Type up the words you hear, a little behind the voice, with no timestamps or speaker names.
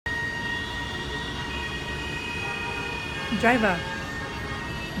Driver,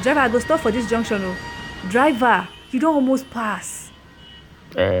 I go stop for this junction. Oh. Driver, you don't almost pass.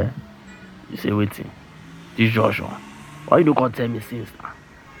 Eh, you say waiting. This Joshua. Why you don't come tell me since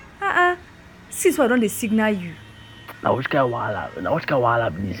now? Since why don't they signal you? Now which kind of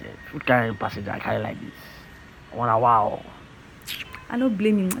wahala be this? Which kind of passenger I carry like this? I wanna wow. I no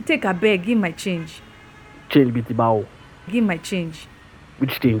blame you. Take a bag, give my change. Change bit bow. Give my change.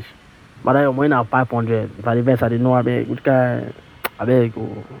 Which change? But I am when I 500. If I invest, I didn't know I beg. Which kind? I beg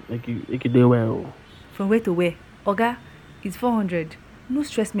oh, make you do well. From where to where? Oga, it's 400. No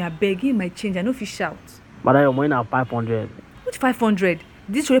stress me, I beg, give my change. I no fit shout. But I am when I 500. Which 500?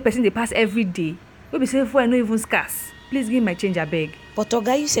 This road person they pass every day. We be say for I no even scarce. Please give my change, I beg. But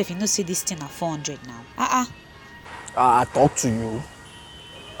Oga, you sef, you know say this thing at 400 now. I talk to you.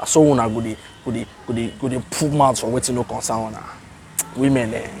 I saw una go dey pull mouth for wetin no concern una.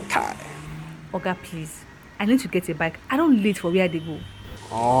 Women kai. Oga, please. I need to get a bike. I don't late for where they go.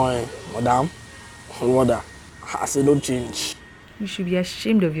 Oi, madam. Mother, I say don't change. You should be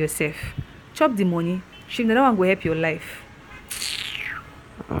ashamed of yourself. Chop the money. Shame that one go help your life.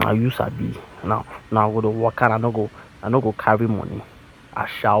 I use sabi. Now I go to work and I no go carry money.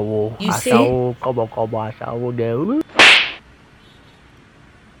 Ashawo, You say? kobo, ashawo girl.